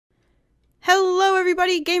Hello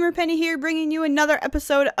everybody, GamerPenny here, bringing you another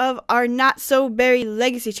episode of our Not So Berry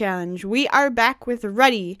Legacy Challenge. We are back with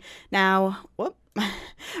Ruddy. Now,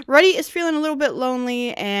 Ruddy is feeling a little bit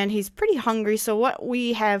lonely and he's pretty hungry, so what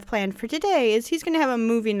we have planned for today is he's going to have a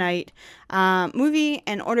movie night,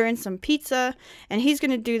 and order in some pizza, and he's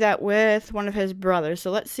going to do that with one of his brothers.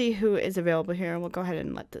 So let's see who is available here. We'll go ahead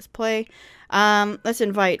and let this play. Let's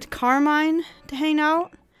invite Carmine to hang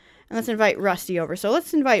out. And let's invite Rusty over. So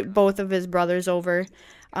let's invite both of his brothers over.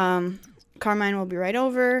 Carmine will be right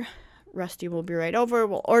over. Rusty will be right over.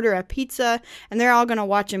 We'll order a pizza. And they're all going to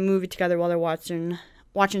watch a movie together while they're watching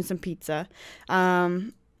some pizza. So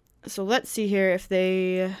let's see here if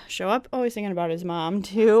they show up. Oh, he's thinking about his mom,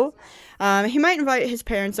 too. He might invite his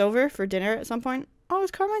parents over for dinner at some point. Oh,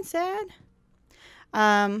 is Carmine sad?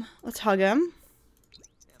 Let's hug him.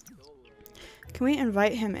 Can we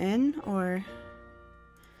invite him in? Or...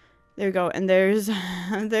 there we go, and there's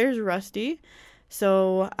Rusty.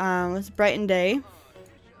 So let's brighten day.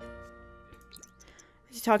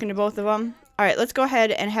 He's talking to both of them. All right, let's go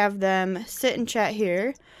ahead and have them sit and chat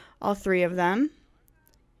here, all three of them.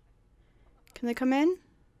 Can they come in?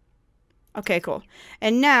 Okay, cool.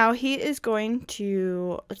 And now he is going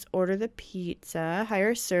to, let's order the pizza,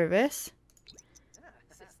 hire service.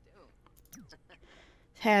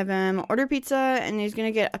 Have him order pizza, and he's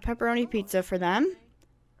gonna get a pepperoni pizza for them.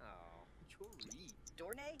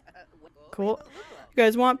 Cool. You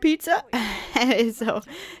guys want pizza? So,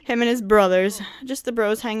 him and his brothers, just the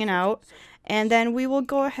bros hanging out. And then we will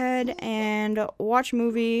go ahead and watch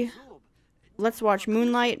movie. Let's watch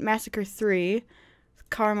Moonlight Massacre 3 with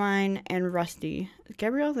Carmine and Rusty. Is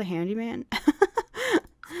Gabrielle the handyman?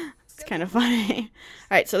 It's kind of funny.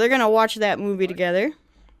 Alright, so they're going to watch that movie together.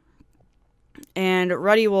 And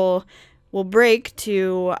Ruddy will break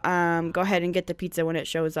to go ahead and get the pizza when it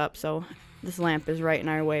shows up. So... this lamp is right in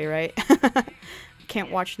our way, right? Can't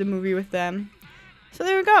watch the movie with them. So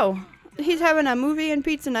there we go. He's having a movie and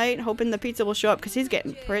pizza night, hoping the pizza will show up because he's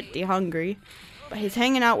getting pretty hungry. But he's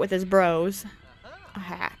hanging out with his bros.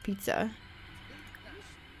 Aha, pizza.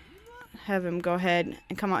 Have him go ahead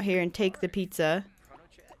and come out here and take the pizza.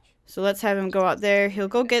 So let's have him go out there. He'll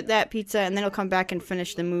go get that pizza and then he'll come back and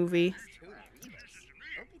finish the movie.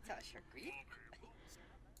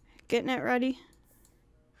 Getting it ready?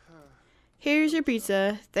 Here's your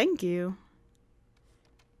pizza. Thank you.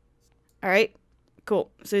 Alright. Cool.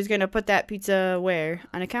 So he's going to put that pizza where?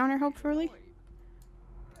 On a counter, hopefully?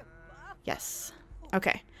 Yes.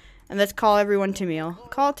 Okay. And let's call everyone to meal.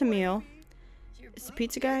 Call to meal. Is the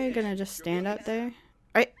pizza guy going to just stand out there?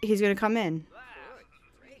 Alright. He's going to come in.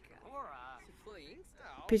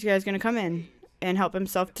 Pizza guy's going to come in and help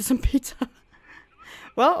himself to some pizza.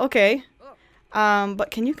 Well, okay. But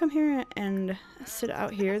can you come here and sit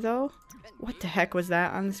out here, though? What the heck was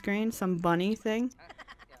that on the screen? Some bunny thing?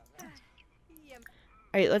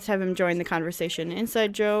 Alright, let's have him join the conversation.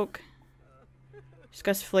 Inside joke.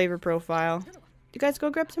 Discuss flavor profile. You guys go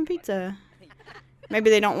grab some pizza. Maybe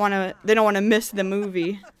they don't wanna miss the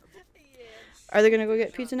movie. Are they gonna go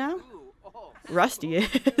get pizza now? Rusty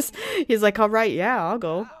is. He's like, alright, yeah, I'll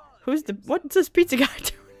go. What's this pizza guy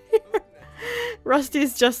doing here?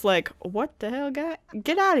 Rusty's just like, what the hell, guy?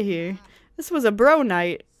 Get out of here. This was a bro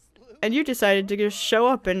night. And you decided to just show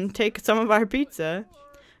up and take some of our pizza.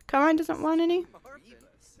 Carmine doesn't want any?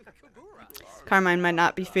 Carmine might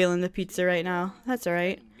not be feeling the pizza right now. That's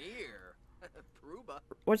alright.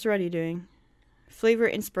 What's Ruddy doing? Flavor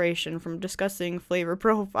inspiration from discussing flavor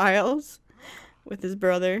profiles with his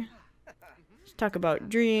brother. Let's talk about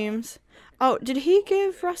dreams. Oh, did he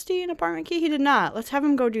give Rusty an apartment key? He did not. Let's have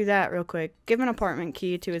him go do that real quick. Give an apartment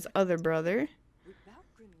key to his other brother.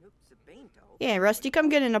 Yeah, Rusty, come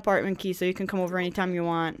get an apartment key so you can come over anytime you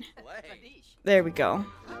want. There we go.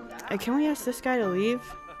 Hey, can we ask this guy to leave?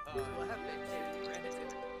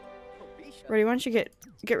 Ruddy, why don't you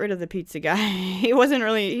get rid of the pizza guy? He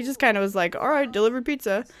just kind of was like, alright, deliver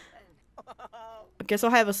pizza. I guess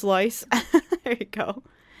I'll have a slice. There you go.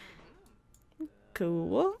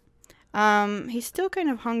 Cool. He's still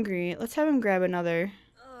kind of hungry. Let's have him grab another.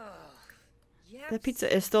 The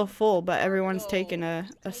pizza is still full, but everyone's taking a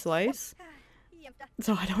slice.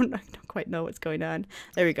 So I don't quite know what's going on.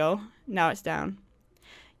 There we go. Now it's down.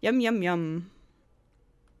 Yum, yum, yum.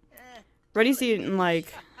 Ruddy's eating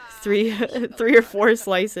like three or four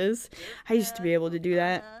slices. I used to be able to do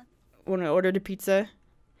that when I ordered a pizza.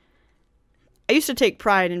 I used to take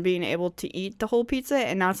pride in being able to eat the whole pizza,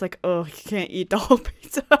 and now it's like, oh, you can't eat the whole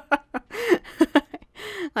pizza.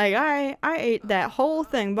 Like, I ate that whole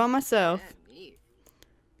thing by myself.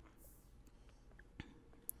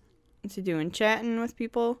 What's he doing? Chatting with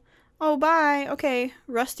people? Oh, bye. Okay,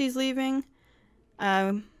 Rusty's leaving.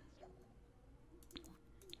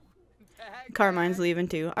 Carmine's leaving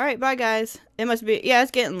too. Alright, bye guys. It must be, yeah,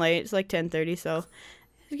 it's getting late. It's like 10:30, so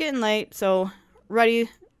it's getting late. So, Ruddy,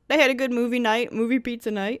 they had a good movie night, movie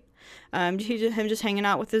pizza night. Him just hanging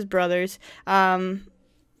out with his brothers. Oh,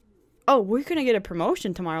 we're gonna get a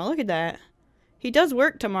promotion tomorrow. Look at that. He does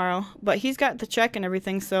work tomorrow, but he's got the check and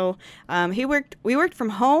everything, so we worked from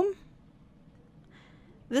home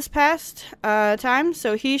this past time,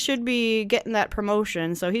 so he should be getting that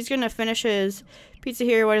promotion. So he's gonna finish his pizza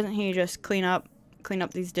here. Why doesn't he just clean up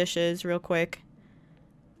these dishes real quick?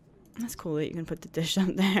 That's cool that you can put the dish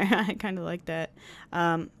up there. I kind of like that.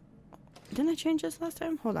 Didn't I change this last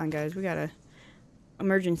time? Hold on, guys. We got a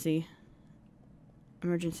emergency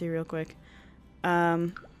real quick.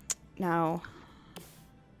 Now,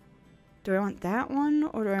 do I want that one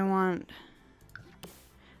or do I want?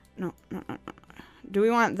 No. Do we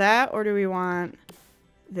want that or do we want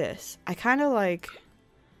this? I kind of like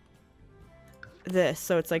this,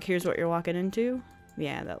 so it's like, here's what you're walking into.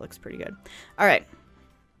 Yeah, that looks pretty good. All right,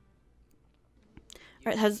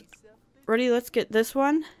 ready? Let's get this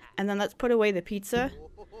one, and then let's put away the pizza.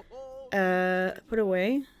 Put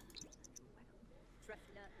away.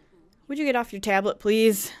 Would you get off your tablet,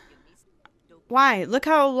 please? Why? Look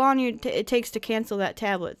how long it takes to cancel that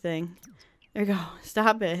tablet thing. There you go.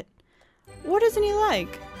 Stop it. What doesn't he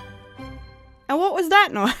like? And what was that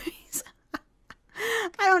noise?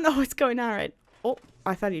 I don't know what's going on right. Oh,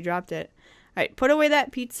 I thought he dropped it. Alright, put away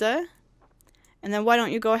that pizza. And then why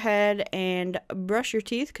don't you go ahead and brush your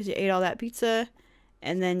teeth because you ate all that pizza.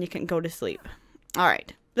 And then you can go to sleep.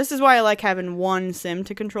 Alright. This is why I like having one sim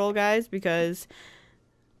to control, guys. Because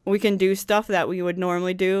we can do stuff that we would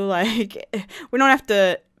normally do. Like, we don't have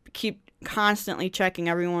to keep constantly checking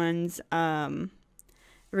everyone's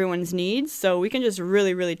needs, so we can just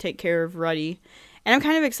really take care of Ruddy. And I'm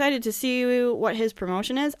kind of excited to see what his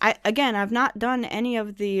promotion is. I've not done any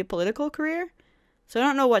of the political career, so I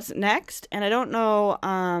don't know what's next, and I don't know,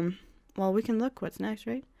 well, we can look what's next,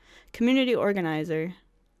 right? Community organizer.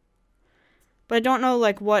 But I don't know,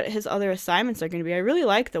 like, what his other assignments are going to be. I really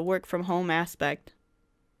like the work from home aspect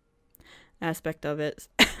of it.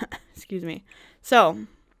 Excuse me. So,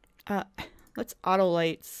 let's auto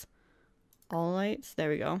lights. All lights. There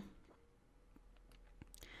we go.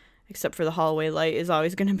 Except for the hallway light is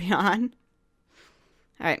always going to be on.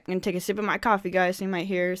 Alright, I'm going to take a sip of my coffee, guys, so you might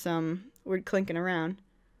hear some weird clinking around.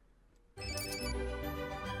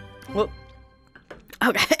 Whoop.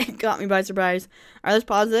 Okay, got me by surprise. Alright, let's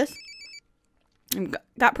pause this.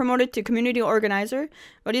 Got promoted to community organizer.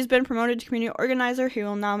 But he's been promoted to community organizer. He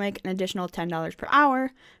will now make an additional $10 per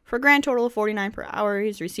hour. For a grand total of $49 per hour,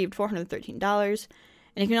 he's received $413.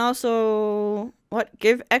 And you can also,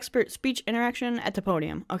 give expert speech interaction at the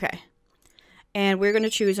podium. Okay. And we're going to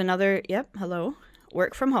choose another,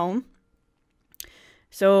 work from home.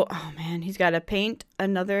 So, oh man, he's got to paint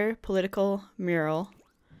another political mural.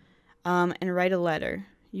 And write a letter.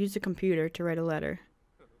 Use the computer to write a letter.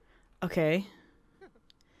 Okay.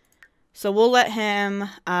 So we'll let him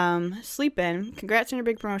sleep in. Congrats on your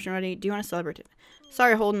big promotion, Ruddy. Do you want to celebrate it?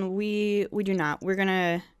 Sorry, Holden, we do not. We're going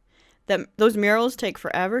to... Those murals take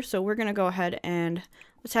forever, so we're going to go ahead and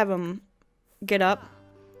let's have him get up,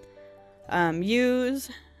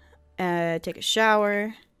 take a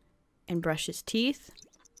shower, and brush his teeth.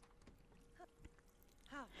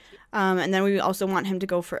 And then we also want him to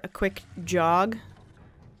go for a quick jog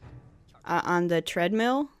on the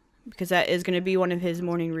treadmill, because that is going to be one of his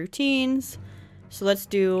morning routines. So let's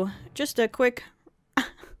do just a quick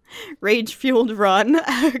rage-fueled run,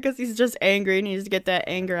 because he's just angry and he needs to get that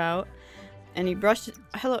anger out. And he brushed...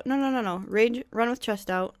 Hello. No. Rage. Run with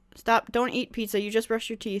chest out. Stop. Don't eat pizza. You just brush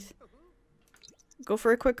your teeth. Go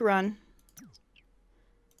for a quick run.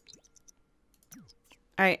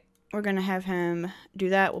 Alright. We're going to have him do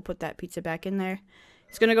that. We'll put that pizza back in there.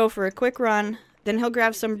 He's going to go for a quick run. Then he'll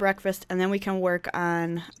grab some breakfast. And then we can work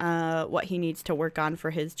on what he needs to work on for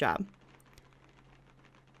his job.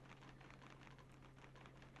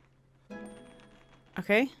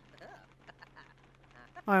 Okay.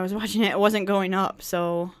 Oh, I was watching it. It wasn't going up,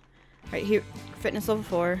 so... Right here. Fitness level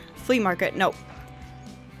 4. Flea market. No.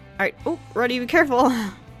 Alright. Oh, Ruddy, be careful.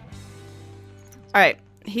 Alright.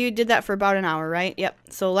 He did that for about an hour, right? Yep.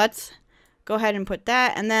 So let's go ahead and put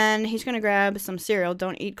that. And then he's going to grab some cereal.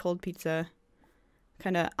 Don't eat cold pizza.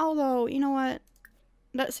 Kind of... Although, you know what?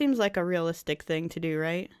 That seems like a realistic thing to do,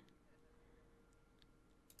 right?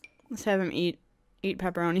 Let's have him eat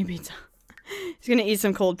pepperoni pizza. He's going to eat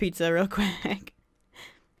some cold pizza real quick.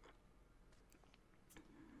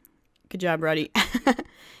 Good job, Ruddy.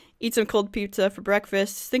 eat some cold pizza for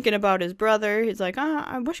breakfast. Thinking about his brother. He's like,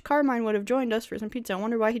 I wish Carmine would have joined us for some pizza. I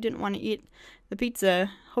wonder why he didn't want to eat the pizza.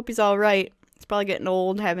 Hope he's all right. He's probably getting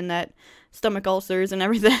old, having that stomach ulcers and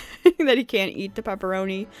everything that he can't eat the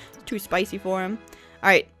pepperoni. It's too spicy for him. All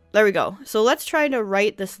right, there we go. So let's try to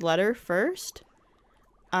write this letter first.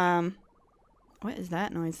 What is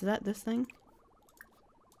that noise? Is that this thing?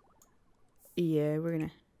 Yeah, we're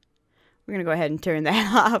gonna go ahead and turn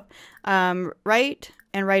that off. Write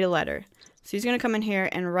a letter. So he's gonna come in here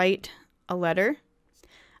and write a letter.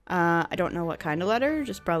 I don't know what kind of letter,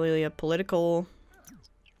 just probably a political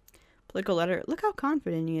letter. Look how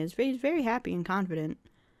confident he is. He's very happy and confident.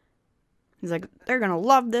 He's like, they're gonna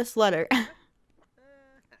love this letter.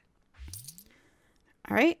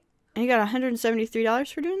 Alright. And you got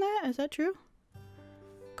 $173 for doing that? Is that true?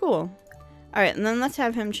 Cool. Alright, and then let's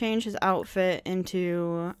have him change his outfit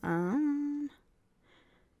into, I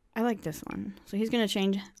like this one. So he's gonna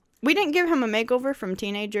change. We didn't give him a makeover from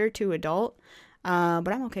teenager to adult, but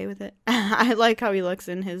I'm okay with it. I like how he looks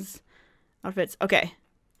in his outfits. Okay.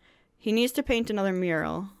 He needs to paint another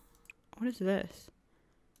mural. What is this?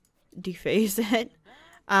 Deface it.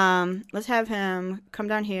 Let's have him come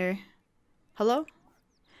down here. Hello?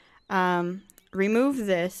 Remove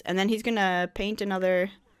this, and then he's gonna paint another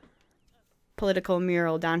political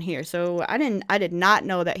mural down here. So I did not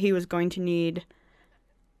know that he was going to need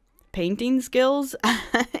painting skills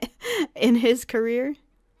in his career.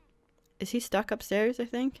 Is he stuck upstairs, I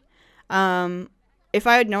think? If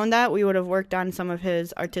I had known that, we would have worked on some of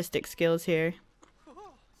his artistic skills here.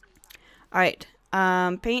 Alright.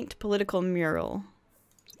 Paint political mural.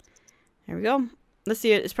 There we go. Let's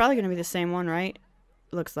see it. It's probably going to be the same one, right?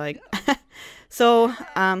 Looks like. So,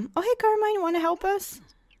 oh, hey, Carmine, you want to help us?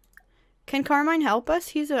 Can Carmine help us?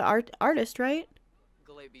 He's an artist, right?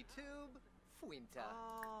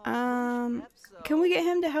 Can we get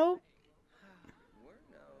him to help?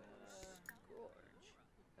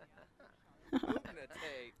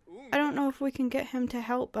 I don't know if we can get him to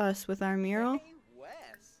help us with our mural.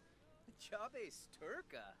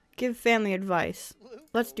 Give family advice.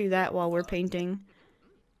 Let's do that while we're painting.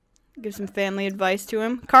 Give some family advice to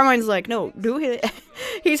him. Carmine's like, no, do it.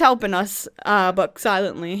 He's helping us, but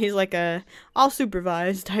silently. He's like a all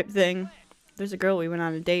supervised type thing. There's a girl we went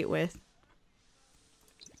on a date with.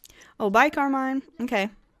 Oh, bye, Carmine. Okay.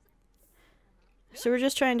 So we're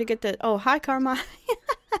just trying to get the... Oh, hi, Carmine.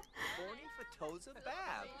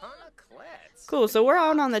 Cool, so we're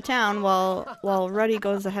out on the town while Ruddy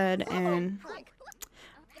goes ahead and...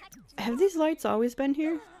 Have these lights always been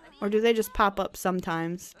here? Or do they just pop up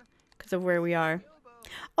sometimes because of where we are?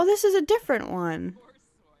 Oh, this is a different one.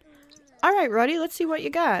 Alright, Ruddy, let's see what you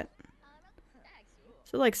got.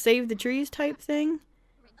 So, like, save the trees type thing?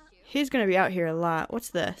 He's gonna be out here a lot. What's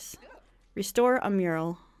this? Restore a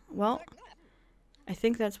mural. Well, I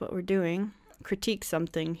think that's what we're doing. Critique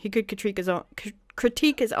something. He could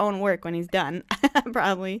critique his own work when he's done.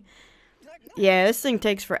 Probably. Yeah, this thing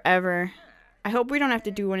takes forever. I hope we don't have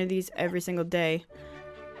to do one of these every single day.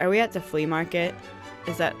 Are we at the flea market?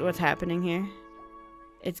 Is that what's happening here?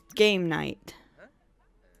 It's game night.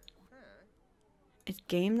 It's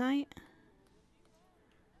game night?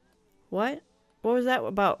 What? What was that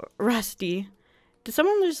about Rusty? Did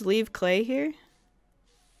someone just leave clay here?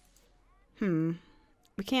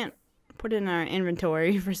 We can't put it in our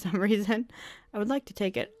inventory for some reason. I would like to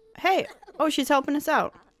take it. Hey! Oh, she's helping us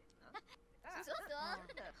out.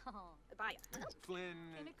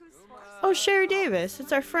 Oh, Sherry Davis.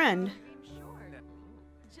 It's our friend.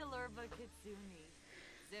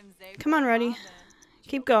 Come on, Ruddy.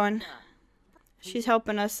 Keep going. She's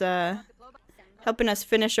helping us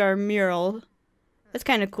finish our mural. That's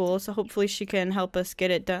kind of cool, so hopefully she can help us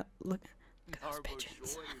get it done. Look at those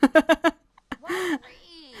pigeons.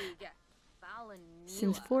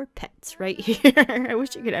 Sims 4 pets right here. I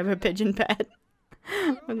wish you could have a pigeon pet.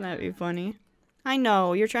 Wouldn't that be funny? I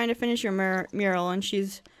know, you're trying to finish your mural and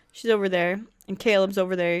she's over there. And Caleb's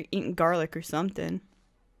over there eating garlic or something.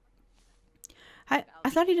 I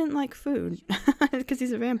thought he didn't like food. Because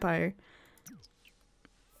he's a vampire.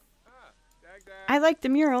 I like the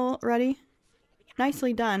mural, Ruddy.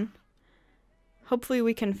 Nicely done. Hopefully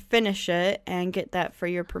we can finish it and get that for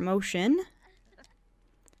your promotion.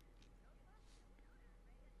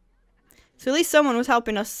 So at least someone was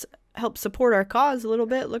helping us help support our cause a little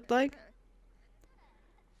bit, looked like.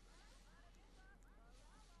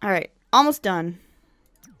 Alright, almost done.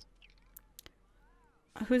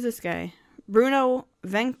 Who's this guy? Bruno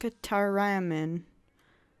Venkataraman.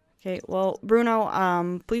 Okay, well,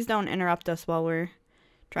 Bruno, please don't interrupt us while we're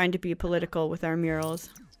trying to be political with our murals.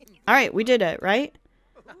 Alright, we did it, right?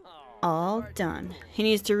 All done. He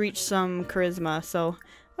needs to reach some charisma, so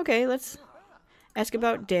okay, let's ask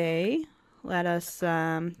about day. Let us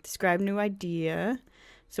describe new idea.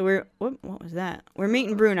 So we're what was that? We're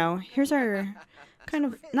meeting Bruno. Here's our kind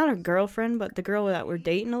of not a girlfriend, but the girl that we're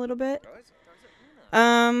dating a little bit.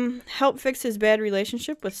 Help fix his bad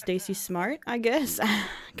relationship with Stacy Smart, I guess.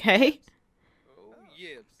 Okay.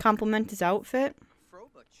 Compliment his outfit.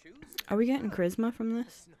 Are we getting charisma from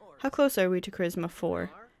this? How close are we to charisma 4?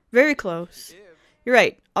 Very close. You're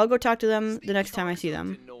right. I'll go talk to them the next time I see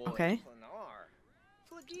them. Okay.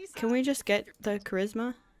 Can we just get the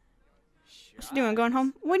charisma? What's he doing? Going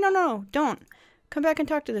home? Wait, no, don't. Come back and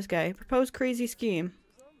talk to this guy. Propose crazy scheme.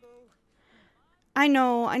 I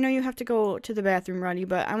know you have to go to the bathroom, Ruddy,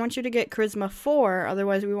 but I want you to get charisma 4,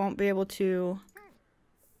 otherwise we won't be able to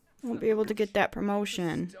get that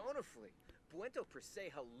promotion.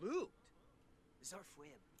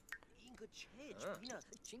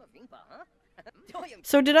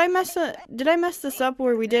 So did I mess this up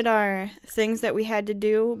where we did our things that we had to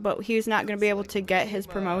do, but he was not going to be able to get his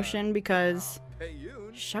promotion because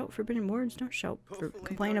shout forbidden words, don't shout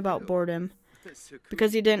complain about boredom.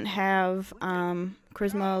 Because he didn't have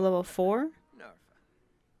charisma level 4?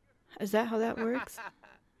 Is that how that works?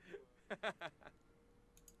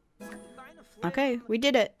 Okay, we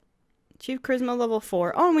did it. Achieve charisma level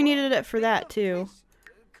 4. Oh, and we needed it for that too.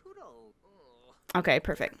 Okay,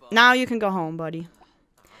 perfect. Now you can go home, buddy.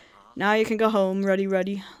 Now you can go home,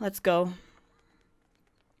 Ruddy. Let's go.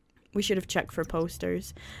 We should have checked for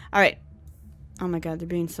posters. Alright. Oh my god, they're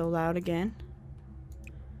being so loud again.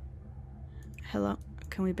 Hello?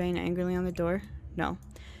 Can we bang angrily on the door? No.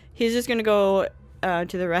 He's just gonna go to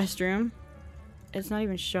the restroom. It's not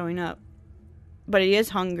even showing up. But he is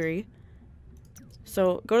hungry.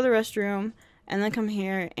 So go to the restroom and then come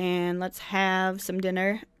here and let's have some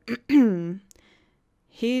dinner.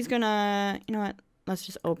 He's gonna, you know what? Let's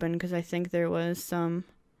just open because I think there was some.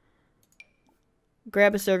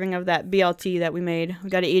 Grab a serving of that BLT that we made. We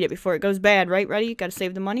gotta eat it before it goes bad, right? Ready? Gotta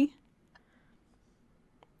save the money.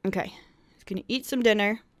 Okay. He's gonna eat some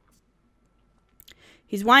dinner.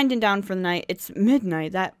 He's winding down for the night. It's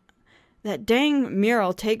midnight. That dang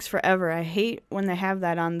mural takes forever. I hate when they have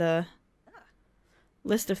that on the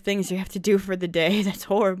list of things you have to do for the day. That's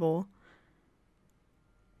horrible.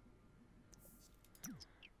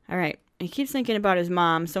 Alright. He keeps thinking about his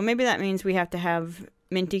mom, so maybe that means we have to have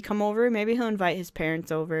Minty come over. Maybe he'll invite his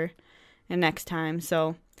parents over next time.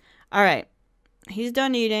 So, alright. He's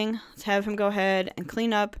done eating. Let's have him go ahead and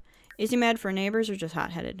clean up. Is he mad for neighbors or just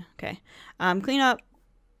hot-headed? Okay. Clean up.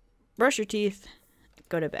 Brush your teeth.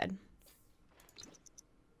 Go to bed.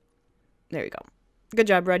 There you go. Good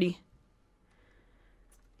job, Ruddy.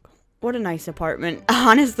 What a nice apartment.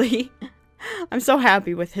 Honestly, I'm so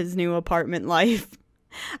happy with his new apartment life.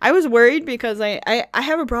 I was worried because I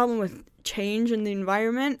have a problem with change in the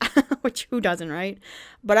environment, which who doesn't, right?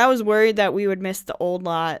 But I was worried that we would miss the old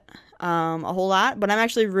lot a whole lot. But I'm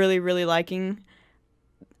actually really, really liking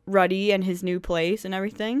Ruddy and his new place and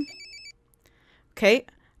everything. Okay.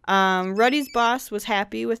 Ruddy's boss was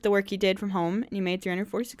happy with the work he did from home, and he made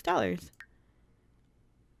 $346.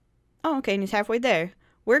 Oh, okay, and he's halfway there.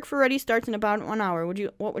 Work for Ruddy starts in about 1 hour.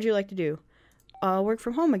 What would you like to do? Work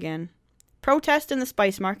from home again. Protest in the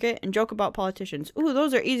spice market and joke about politicians. Ooh,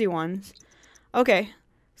 those are easy ones. Okay,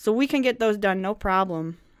 so we can get those done, no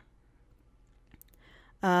problem.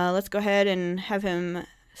 Let's go ahead and have him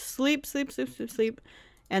sleep.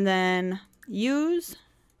 And then use,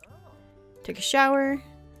 take a shower,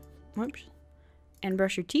 whoops, and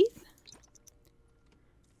brush your teeth.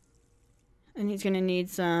 And he's going to need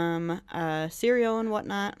some cereal and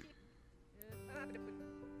whatnot.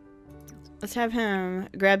 Let's have him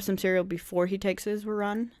grab some cereal before he takes his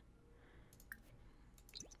run.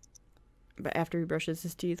 But after he brushes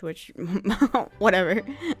his teeth, which, whatever.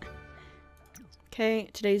 Okay,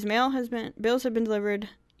 today's bills have been delivered.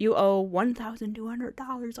 You owe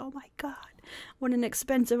 $1,200. Oh my god. What an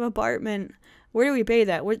expensive apartment. Where do we pay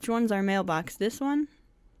that? Which one's our mailbox? This one?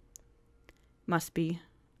 Must be.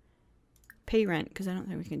 Pay rent, because I don't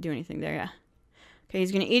think we can do anything there, yeah. Okay,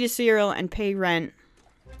 he's going to eat his cereal and pay rent.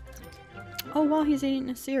 Oh, while he's eating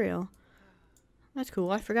his cereal. That's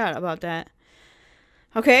cool. I forgot about that.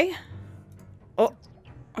 Okay. Oh,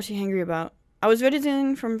 what's he angry about? I was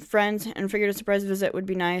visiting from friends and figured a surprise visit would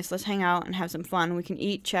be nice. Let's hang out and have some fun. We can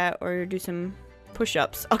eat, chat, or do some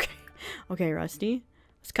push-ups. Okay. Okay, Rusty.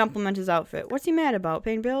 Let's compliment his outfit. What's he mad about?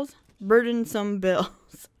 Paying bills? Burdensome bills.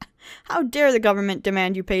 How dare the government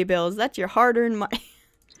demand you pay bills? That's your hard-earned money.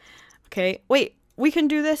 Okay, wait. We can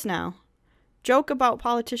do this now. Joke about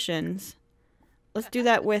politicians. Let's do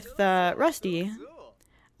that with Rusty.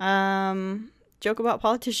 Joke about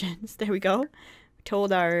politicians. There we go.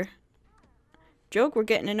 Told our joke. We're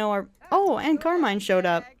getting to know our... Oh, and Carmine showed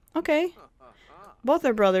up. Okay. Both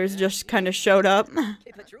our brothers just kind of showed up.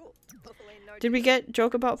 Did we get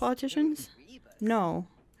joke about politicians? No.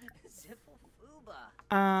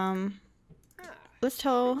 Let's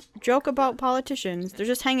tell joke about politicians. They're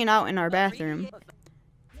just hanging out in our bathroom.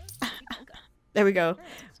 There we go.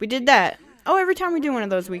 We did that. Oh, every time we do one of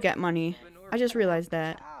those, we get money. I just realized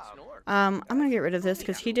that. I'm gonna get rid of this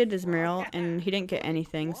because he did his mural and he didn't get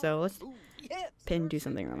anything. So let's do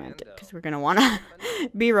something romantic because we're gonna wanna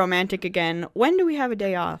be romantic again. When do we have a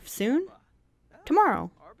day off? Soon?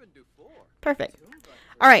 Tomorrow. Perfect.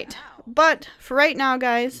 All right, but for right now,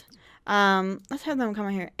 guys, let's have them come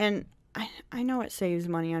in here. And I know it saves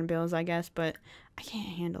money on bills, I guess, but I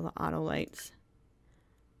can't handle the auto lights.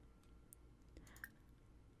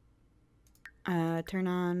 Turn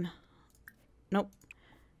on. Nope.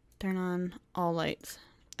 Turn on all lights.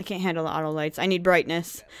 I can't handle the auto lights. I need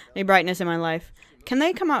brightness. I need brightness in my life. Can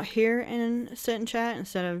they come out here and sit and chat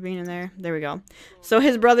instead of being in there? There we go. So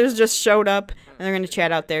his brothers just showed up, and they're going to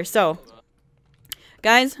chat out there. So,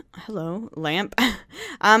 guys, hello, lamp.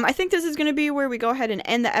 I think this is going to be where we go ahead and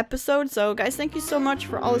end the episode. So, guys, thank you so much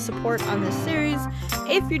for all the support on this series.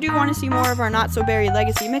 If you do want to see more of our Not So Berry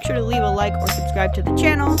legacy, make sure to leave a like or subscribe to the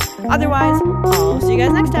channel. Otherwise, I'll see you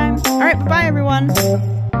guys next time. All right, bye-bye, everyone.